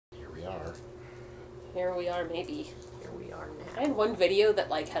here we are, maybe. Here we are now. I had one video that,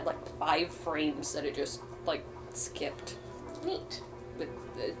 like, had, like, 5 frames that it just, like, skipped. Neat. With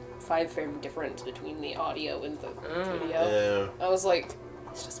the 5-frame difference between the audio and the video. Yeah. I was like,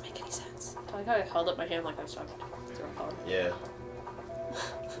 this doesn't make any sense. I kind of held up my hand like I was talking to a phone. Yeah.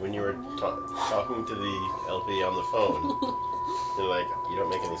 When you were talking to the LP on the phone, they're like, you don't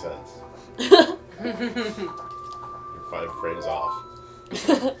make any sense. You're 5 frames off.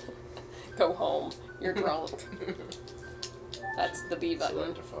 Go home. You're drunk. That's the B button.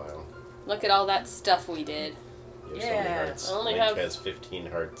 Select a file. Look at all that stuff we did. You have so many hearts. I only Link have... has 15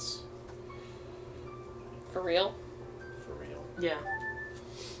 hearts. For real? For real. Yeah.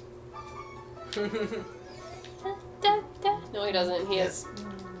 No, he doesn't. He has...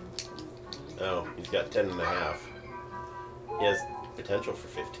 Oh, he's got 10 and a half. He has potential for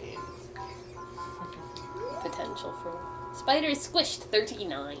 15. Potential for... Spider squished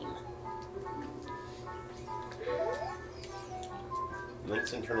 39.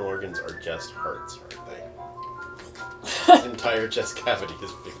 Link's internal organs are just hearts, aren't they? His entire chest cavity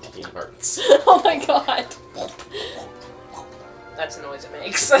is 15 hearts. Oh my god. That's the noise it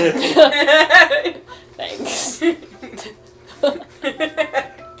makes. Thanks.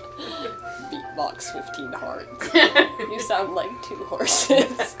 Beatbox 15 hearts. You sound like 2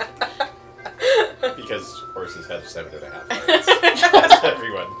 horses. Because horses have 7.5 hearts. As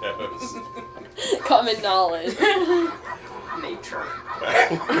everyone knows. Common knowledge. Nature.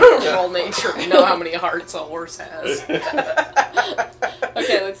 All nature. You know how many hearts a horse has.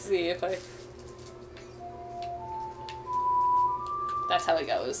 Okay, let's see if I... That's how it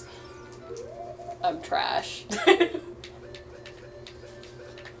goes. I'm trash.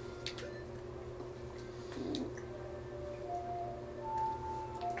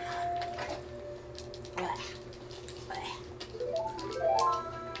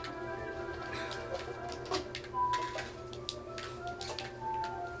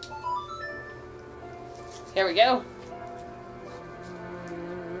 Here we go.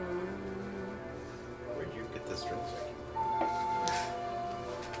 Where'd you get this drum section?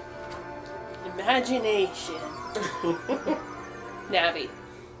 Imagination. Navi.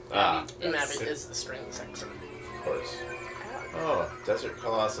 Ah, Navi is the string section. of course. Oh, Desert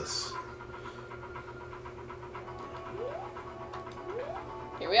Colossus.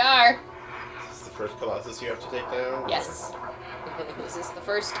 Here we are. Is this the first Colossus you have to take down? Yes. This is the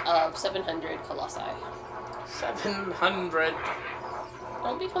first of 700 colossi. 700.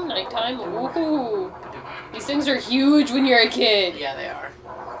 Don't become nighttime. Ooh. These things are huge when you're a kid. Yeah, they are.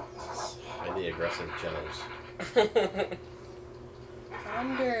 Highly aggressive Genos. I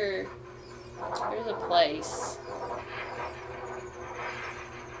wonder... There's a place.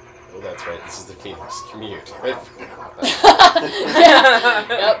 Oh, that's right. This is the Phoenix commute.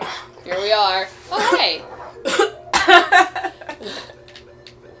 Yep. Here we are. Oh, hey.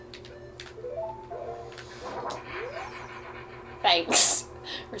 Thanks.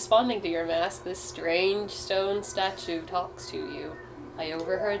 Responding to your mask, this strange stone statue talks to you. I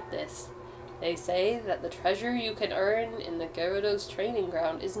overheard this. They say that the treasure you can earn in the Gerudo's training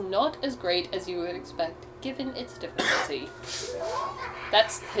ground is not as great as you would expect, given its difficulty.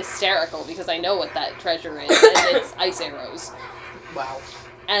 That's hysterical, because I know what that treasure is, and it's ice arrows. Wow.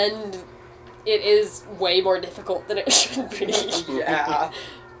 And it is way more difficult than it should be. Yeah.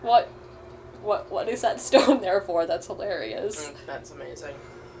 What is that stone there for? That's hilarious. That's amazing.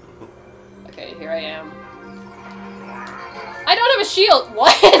 Okay, here I am. I don't have a shield!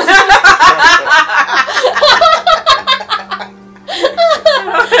 What?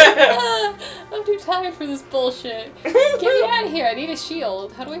 I'm too tired for this bullshit. Get me out of here, I need a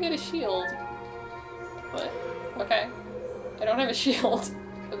shield. How do I get a shield? What? Okay. I don't have a shield.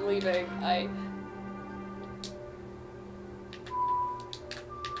 I'm leaving.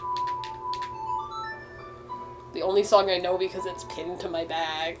 The only song I know because it's pinned to my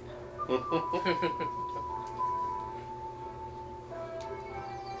bag.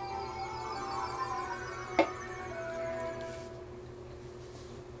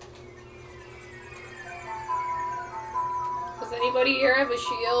 Does anybody here have a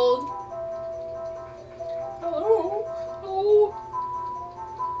shield? Oh, oh.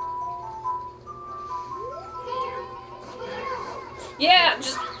 Yeah,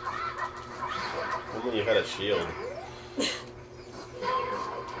 just... Only you had a shield.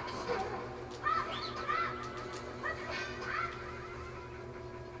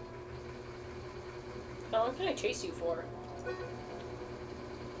 Oh, what can I chase you for?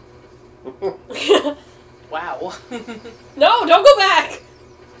 Wow. No, don't go back!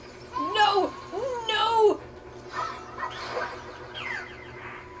 No! No!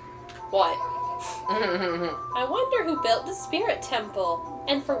 What? I wonder who built the spirit temple,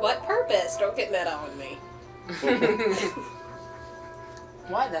 and for what purpose. Don't get meta on me.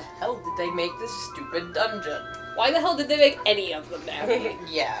 Why the hell did they make this stupid dungeon? Why the hell did they make any of them now?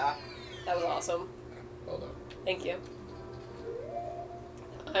 Yeah. That was awesome. Well done. Thank you.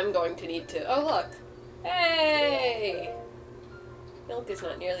 I'm going to need to... Oh, look. Hey! Milk is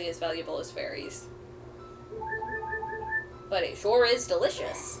not nearly as valuable as fairies. But it sure is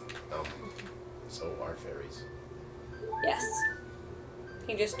delicious. So are fairies. Yes.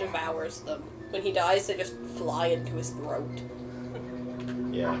 He just devours them. When he dies, they just fly into his throat.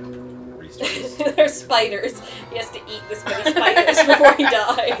 Yeah. Restarts. They're spiders. He has to eat this many spiders before he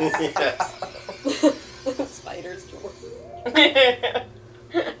dies. Yes. Spiders, George.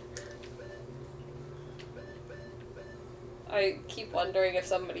 I keep wondering if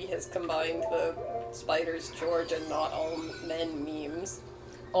somebody has combined the Spiders George and Not All Men memes.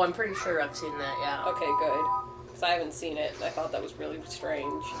 Oh, I'm pretty sure I've seen that, yeah. Okay, good. Because I haven't seen it, and I thought that was really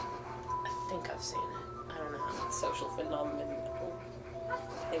strange. I think I've seen it. I don't know. Social phenomenon. I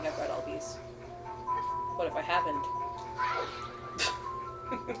think I've read all these. What if I haven't?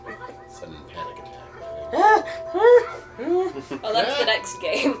 Sudden panic attack. Oh, that's the next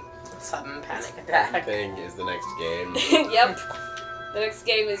game. Sudden panic attack. That thing is the next game. Yep. The next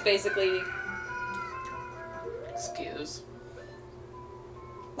game is basically... Excuse.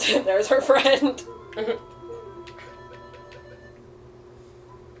 There's her friend.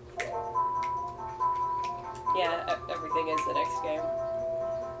 Yeah, everything is the next game.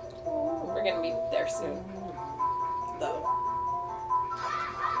 We're gonna be there soon. Though.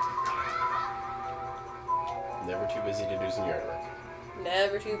 Never too busy to do some yard work.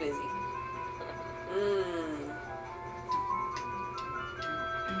 Never too busy. Mmm.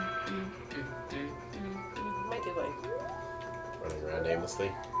 What am I doing? Running around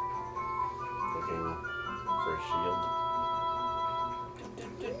aimlessly. Looking for a shield.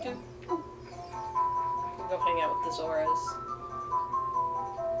 Go hang out with the Zoras.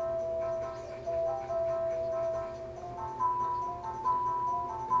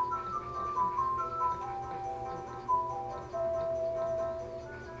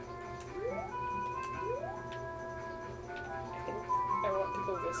 I want to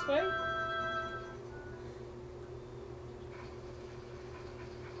go this way.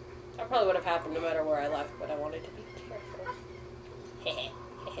 That probably would have happened no matter where I left, but I wanted to be careful.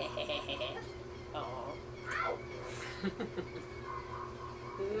 Aww.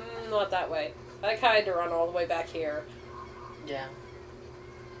 Not that way. I kinda had to run all the way back here. Yeah.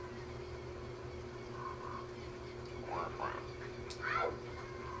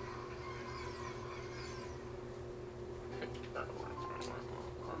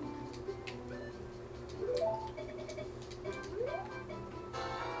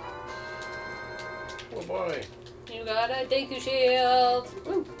 Oh boy. You got a Deku shield!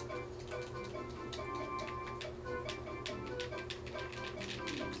 Woo.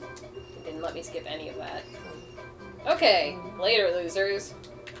 It didn't let me skip any of that. Okay, later, losers.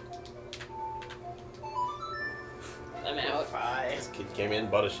 I'm out. Bye. This kid came in,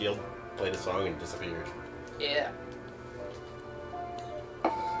 bought a shield, played a song, and disappeared. Yeah.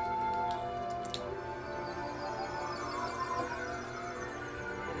 There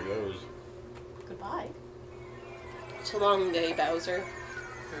he goes. Goodbye. So long, day, Bowser.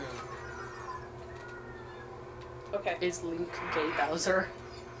 Okay. Is Link gay Bowser?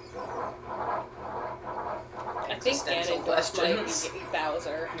 I think Existential Ganondorf might questions. be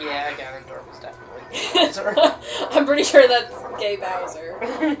Bowser. Yeah, Ganondorf is definitely gay Bowser. I'm pretty sure that's gay Bowser.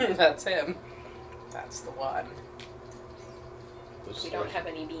 That's him. That's the one. This We is don't what- have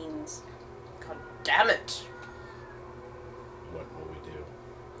any beans. God damn it! What will we do?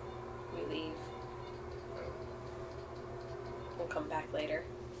 We leave. Oh. We'll come back later.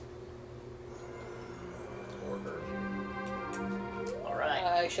 Or earlier. Alright.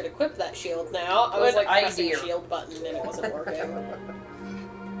 I should equip that shield now. I was Good like pressing idea. shield button and it wasn't working.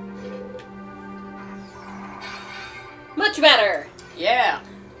 Much better! Yeah.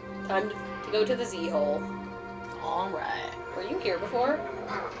 Time to go to the Z-hole. Alright. Were you here before?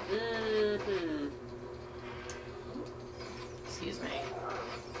 Mm-hmm. Excuse me.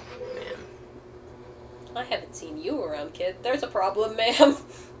 Man. I haven't seen you around, kid. There's a problem, ma'am.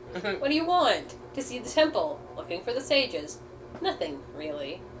 What do you want? To see the temple. Looking for the sages. Nothing,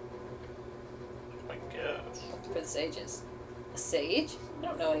 really. I guess. For the sages. A sage? I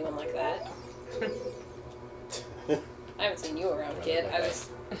don't know anyone like that. I haven't seen you around, kid. I was...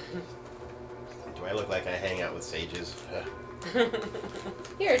 Do I look like I hang out with sages?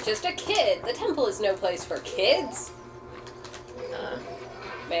 You're just a kid. The temple is no place for kids.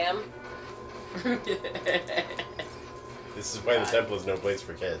 Ma'am. This is why the temple is no place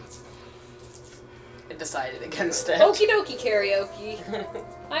for kids. I decided against it. Okie dokie karaoke.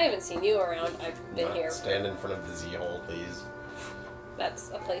 I haven't seen you around. I've been Not here. stand in front of the Z-hole, please. That's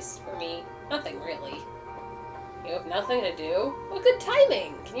a place for me. Nothing really. You have nothing to do? Well, good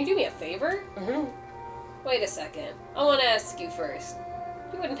timing. Can you do me a favor? Wait a second. I want to ask you first.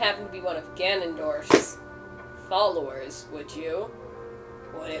 You wouldn't happen to be one of Ganondorf's followers, would you?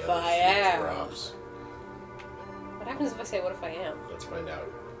 What if Yeah, I the am? shoe drops. What happens if I say, what if I am? Let's find out.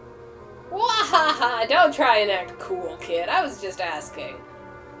 Wahaha! Don't try and act cool, kid. I was just asking.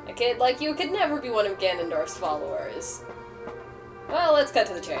 A kid like you could never be one of Ganondorf's followers. Well, let's cut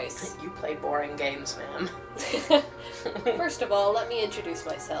to the chase. You play boring games, ma'am. First of all, let me introduce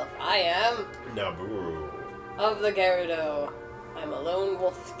myself. I am Naboo. of the Gerudo. I'm a lone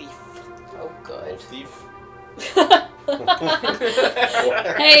wolf thief. Oh, good. Wolf thief?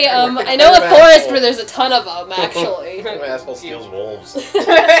 Hey, I know a forest where there's a ton of them, actually. My asshole steals wolves.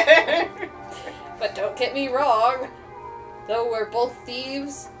 But don't get me wrong. Though we're both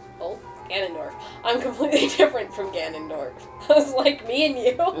thieves, both Ganondorf, I'm completely different from Ganondorf. I was like, me and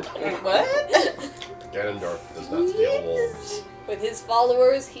you. What? Ganondorf does not steal wolves. With his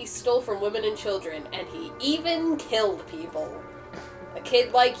followers, he stole from women and children, and he even killed people. A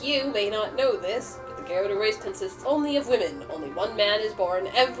kid like you may not know this, but the Gerudo race consists only of women. Only one man is born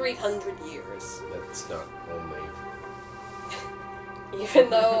every 100 years. That's not only. Even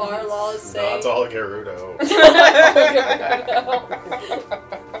though our laws say... Not all Gerudo.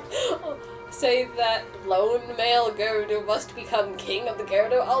 say that lone male Gerudo must become king of the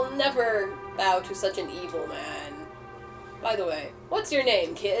Gerudo, I'll never bow to such an evil man. By the way, what's your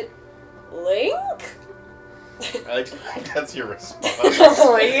name, kid? Link? That's your response.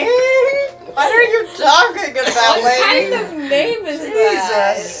 What are you talking about, What kind lady? of name is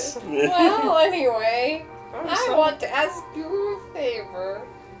Jesus. that? Well, anyway, I want to ask you a favor.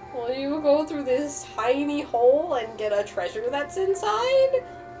 Will you go through this tiny hole and get a treasure that's inside?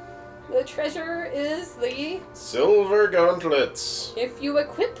 The treasure is the... Silver gauntlets. If you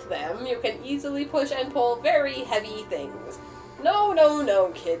equip them, you can easily push and pull very heavy things. No, no, no,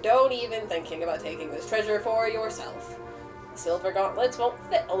 kid. Don't even thinking about taking this treasure for yourself. The silver gauntlets won't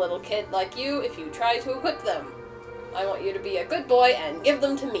fit a little kid like you if you try to equip them. I want you to be a good boy and give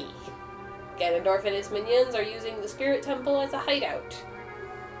them to me. Ganondorf and his minions are using the spirit temple as a hideout.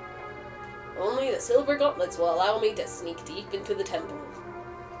 Only the silver gauntlets will allow me to sneak deep into the temple.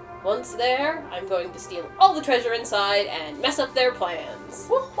 Once there, I'm going to steal all the treasure inside and mess up their plans.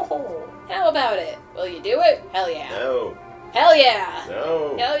 Whoa. How about it? Will you do it? Hell yeah. No. Hell yeah.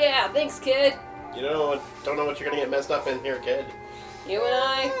 No. Hell yeah. Thanks, kid. You don't know what you're gonna get messed up in here, kid. You and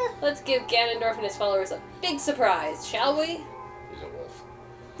I, let's give Ganondorf and his followers a big surprise, shall we? He's a wolf.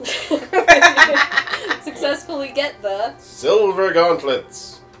 Successfully get the... Silver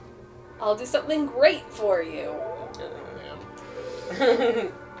gauntlets. I'll do something great for you.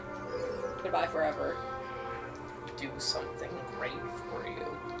 Damn. Goodbye forever. Do something great for you.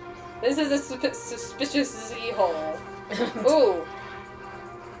 This is a suspicious Z-hole. Ooh.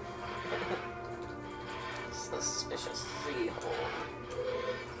 Suspicious Z-hole.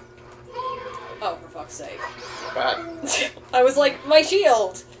 Oh, for fuck's sake. Bad. I was like, my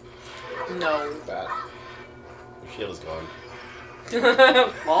shield! No. Bad. Your shield is gone.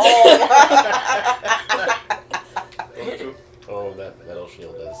 Oh. Oh, that metal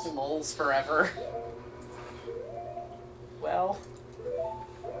shield is. Lols forever. Well.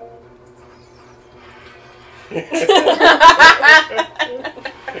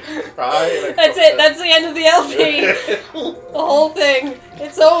 That's it, that's the end of the LP! The whole thing.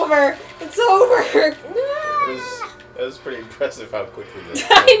 It's over. It's over. It was pretty impressive how quickly this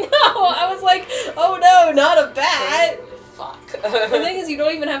I know! I was like, oh no, not a bat! Fuck. The thing is, you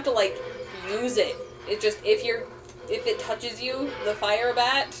don't even have to, like, use it. It just, if it touches you, the fire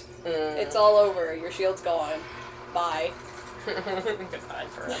bat, it's all over. Your shield's gone. Bye. Goodbye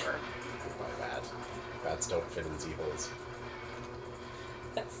forever. Goodbye, bat. Bats don't fit in Z-holes.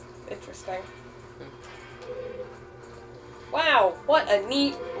 That's interesting. Wow, what a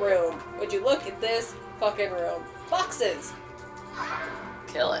neat room. Would you look at this fucking room? Boxes!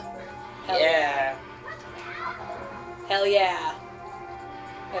 Kill it. Hell Yeah. Hell yeah.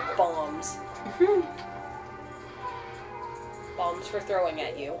 I have bombs. Bombs for throwing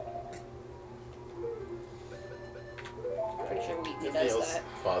at you. Pretty sure Wheatley does Feels that.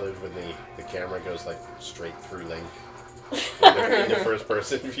 bothered when the camera goes like straight through Link in the first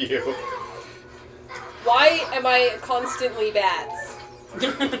person view. Why am I constantly bats?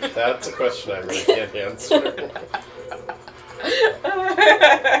 That's a question I really can't answer.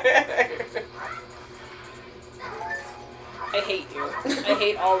 hate you. I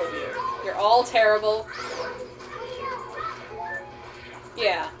hate all of you. You're all terrible.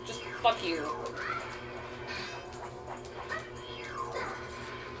 Yeah, just fuck you.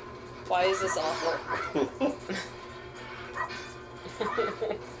 Why is this awful?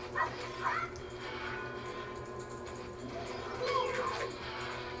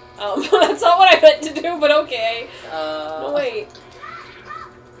 That's not what I meant to do, but okay. No, wait.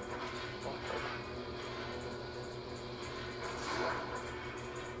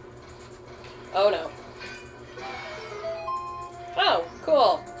 Oh no. Oh,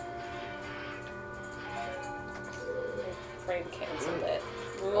 cool. Frame canceled it.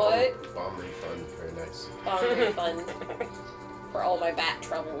 What? Bomb refund. Very nice. Bomb refund. For all my bat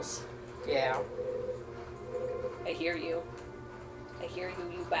troubles. Yeah. I hear you. I hear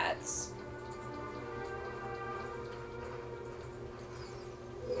you, you bats.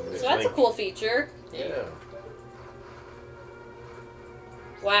 So that's a cool feature. Yeah.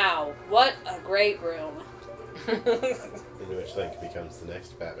 Wow, what a great room. In which Link becomes the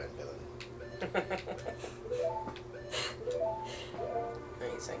next Batman villain.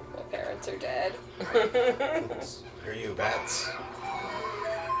 Amazing. My parents are dead. Screw you, bats.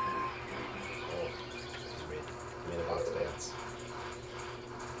 Oh, made a box dance.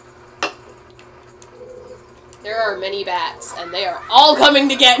 There are many bats, and they are all coming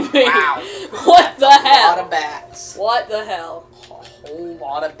to get me. Wow. What the hell? A lot of bats. What the hell? A whole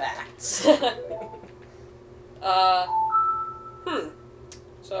lot of bats.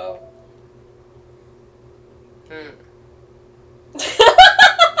 So.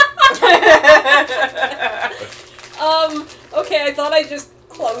 Okay, I thought I just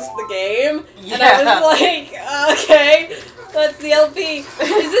closed the game. Yeah. And I was like, okay, that's the LP. Is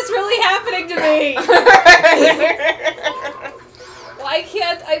this really happening to me? Why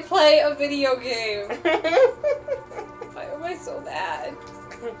can't I play a video game? Why am I so bad?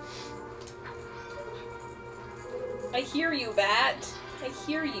 I hear you, Bat. I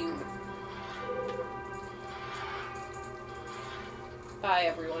hear you. Bye,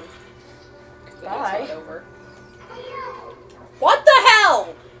 everyone. Bye. It's not over. What the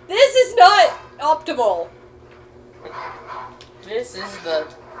hell? This is not optimal. This is the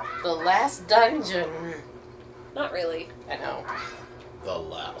last dungeon. Not really. I know. The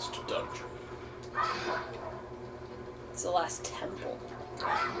last dungeon. It's the last temple.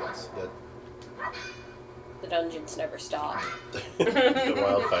 Yes, The dungeons never stop. the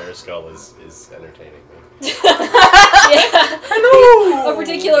wildfire skull is entertaining me. Yeah. Hello. A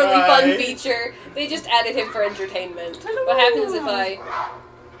particularly fun Bye. feature. They just added him for entertainment. What happens if I...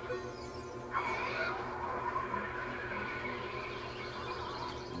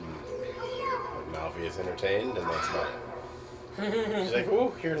 Malfi is entertained, and that's about it. She's like,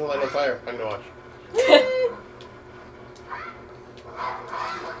 ooh, here's a light on fire. I'm gonna watch.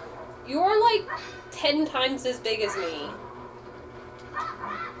 You're like 10 times as big as me.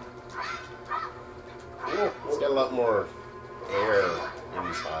 Ooh, it's got a lot more air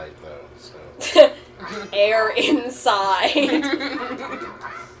inside, though, so... Air inside.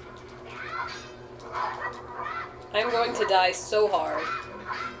 I'm going to die so hard.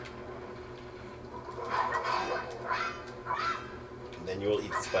 And then you will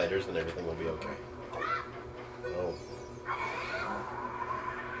eat the spiders, and everything will be okay. Oh.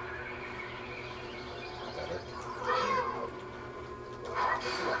 Better.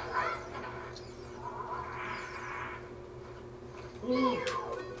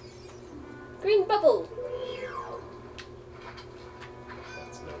 Green bubble.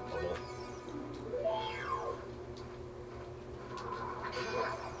 That's no bubble.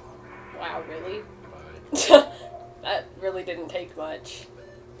 Wow, really? Bye. That really didn't take much.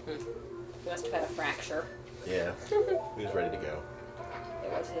 He must have had a fracture. Yeah. He was ready to go.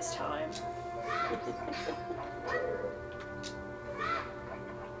 It was his time.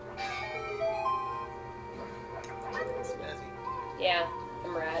 Snazzy. Yeah,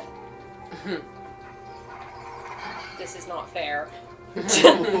 I'm rad. This is not fair.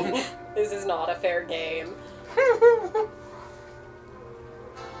 This is not a fair game.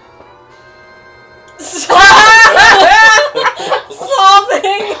 Sobbing!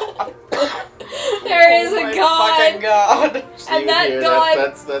 There is a god! Fucking god. Just And leave it that here. god-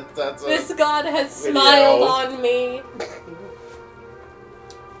 That's This god has video. smiled on me.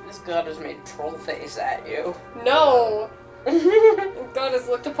 This god has made troll face at you. No! God has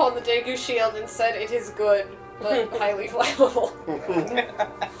looked upon the Daegu shield and said it is good, but highly flammable.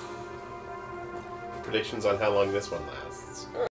 Predictions on how long this one lasts.